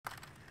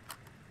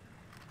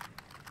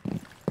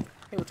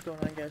Hey, what's going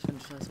on, guys? I'm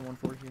just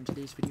Clancy14 here. In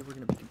today's video, we're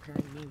going to be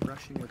comparing me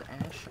rushing with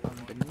Ash on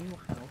the new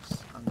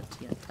house on the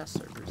TN test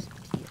servers,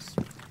 TS,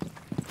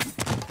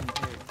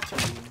 compared to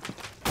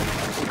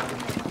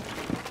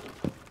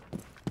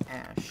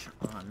Ash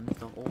on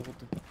the old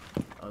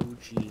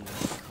OG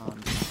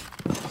combi.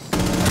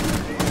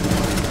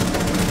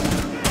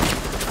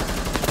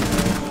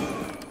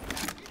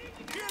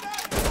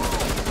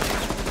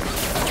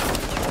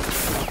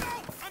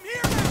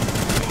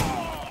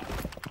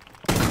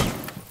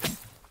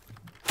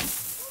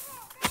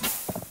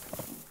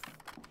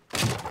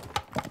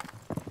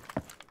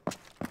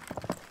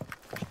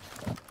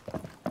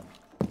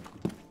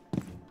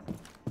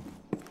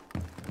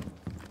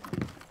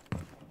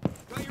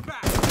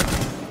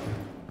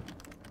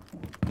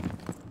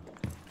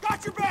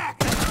 Your back!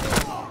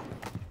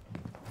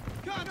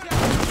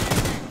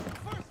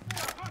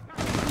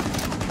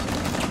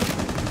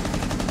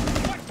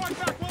 Fight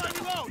back while I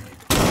reload!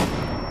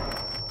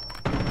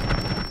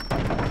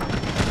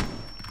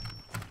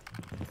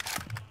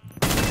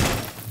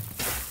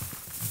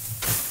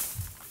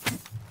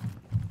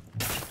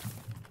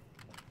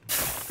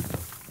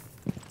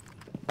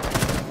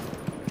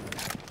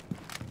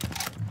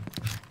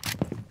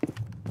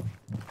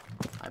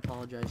 I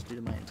apologize due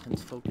to my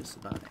intense focus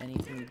about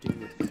anything to do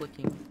with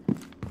clicking,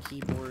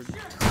 keyboard,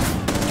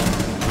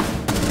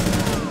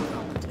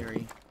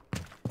 commentary,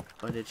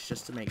 but it's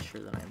just to make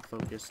sure that I'm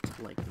focused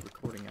like the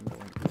recording I'm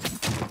going to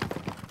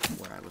present,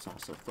 where I was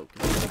also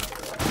focused.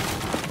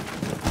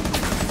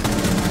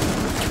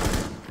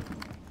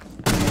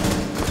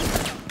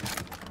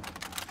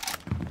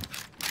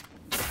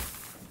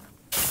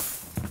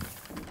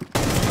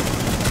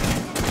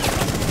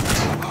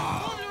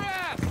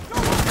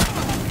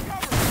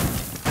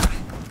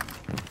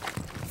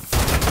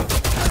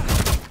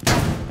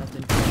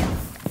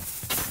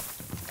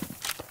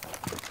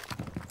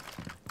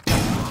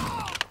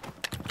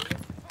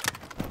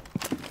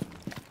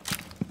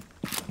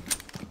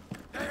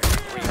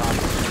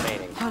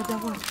 How did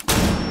that work?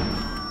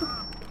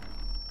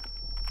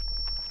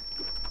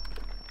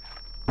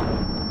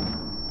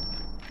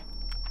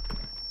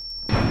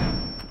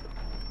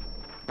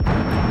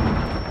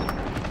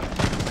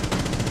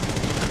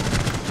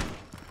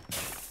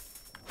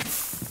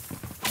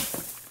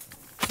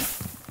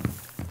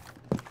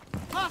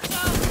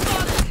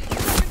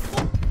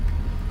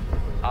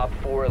 Op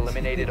 4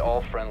 eliminated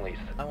all friendlies.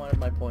 I wanted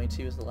my points.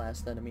 He was the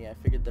last enemy. I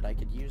figured that I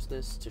could use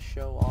this to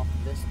show off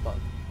this bug.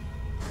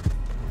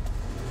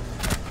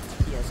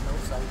 He has no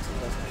sights, he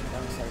has aim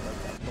down sight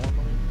like that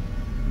normally,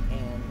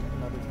 and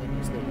another thing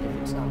is that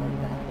if it's not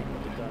like that, then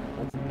with the gun,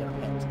 hopefully get our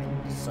hands on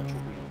it. It's such a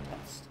weird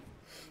test.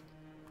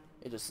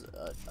 It is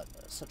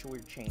such a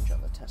weird change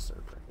on the test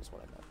server, is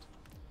what I meant.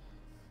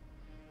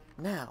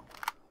 Now,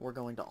 we're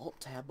going to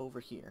Alt-Tab over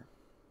here.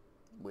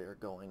 We're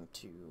going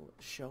to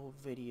show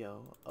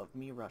video of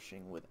me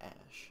rushing with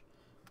Ash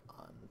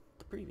on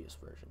the previous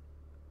version.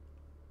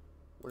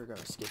 We're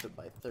going to skip it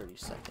by 30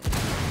 seconds.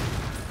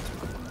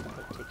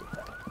 But take it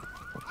back.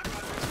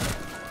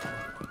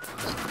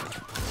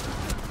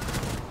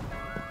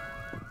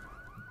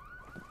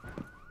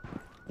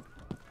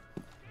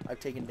 I've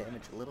taken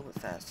damage a little bit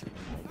faster than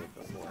I did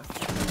before.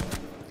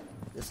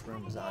 This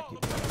room is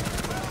occupied.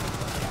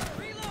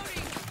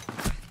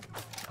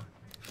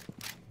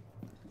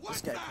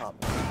 This guy caught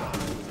me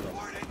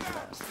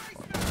fast.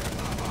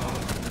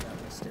 Down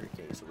the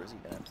staircase, or is he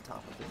even at the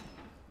top of it?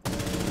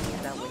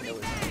 That window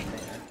is not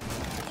there.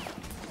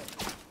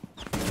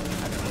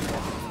 I don't know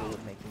what to do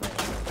with making my own.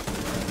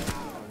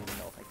 I don't even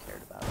know if I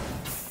cared about it.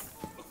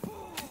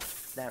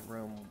 That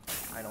room,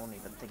 I don't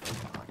even think is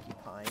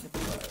occupied,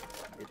 but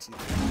it's either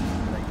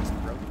that I just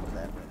broke or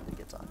that room that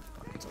gets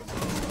occupied. So it's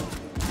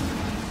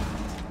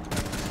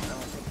I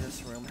don't think this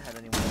room had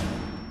anyone in it.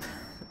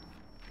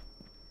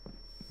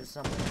 There's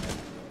something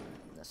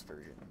in this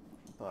version,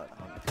 but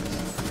this is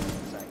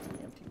exactly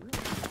an empty room.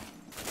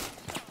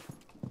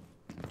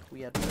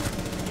 We had to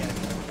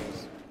doors.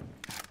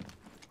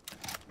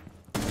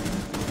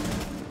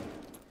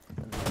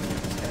 And then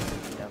these guys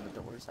breaking down the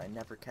doors. I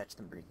never catch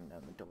them breaking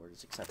down the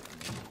doors except for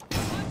me.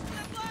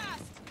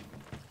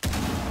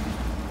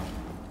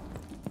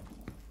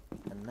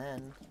 And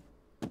then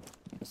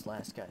this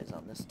last guy is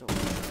on this door.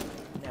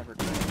 Never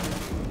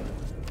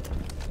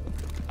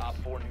Op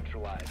 4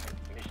 neutralized.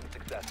 Mission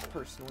successful.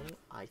 Personally,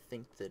 I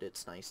think that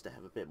it's nice to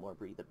have a bit more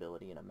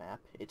breathability in a map.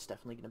 It's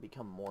definitely going to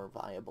become more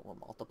viable in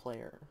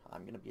multiplayer.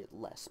 I'm going to be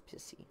less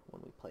pissy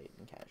when we play it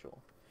in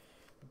casual.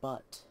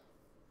 But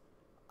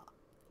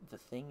the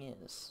thing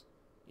is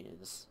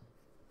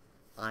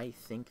I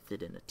think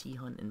that in a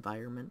T-Hunt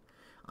environment,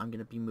 I'm going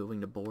to be moving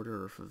to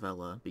Border or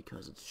Favela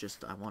because it's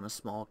just, I want a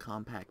small,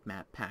 compact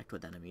map packed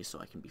with enemies so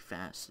I can be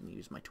fast and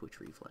use my twitch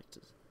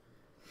reflexes.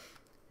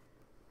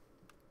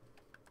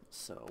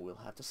 So we'll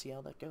have to see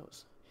how that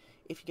goes.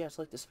 If you guys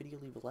liked this video,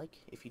 leave a like.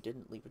 If you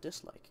didn't, leave a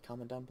dislike.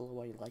 Comment down below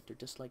why you liked or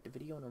disliked the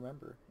video, and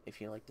remember,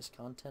 if you like this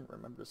content,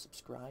 remember to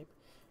subscribe,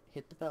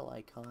 hit the bell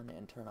icon,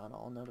 and turn on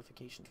all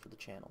notifications for the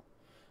channel.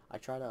 I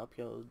try to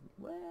upload,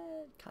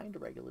 well, kind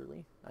of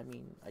regularly. I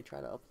mean, I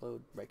try to upload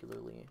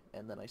regularly,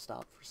 and then I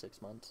stop for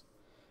 6 months.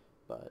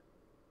 But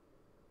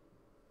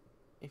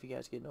if you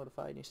guys get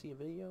notified and you see a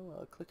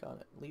video, click on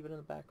it. Leave it in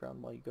the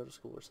background while you go to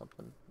school or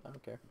something. I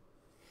don't care.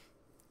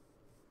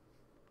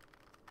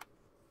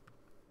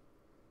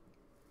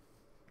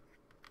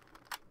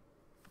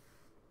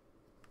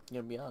 I'm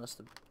gonna be honest,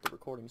 the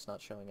recording's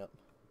not showing up.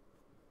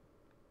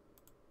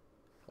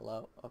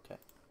 Hello? Okay.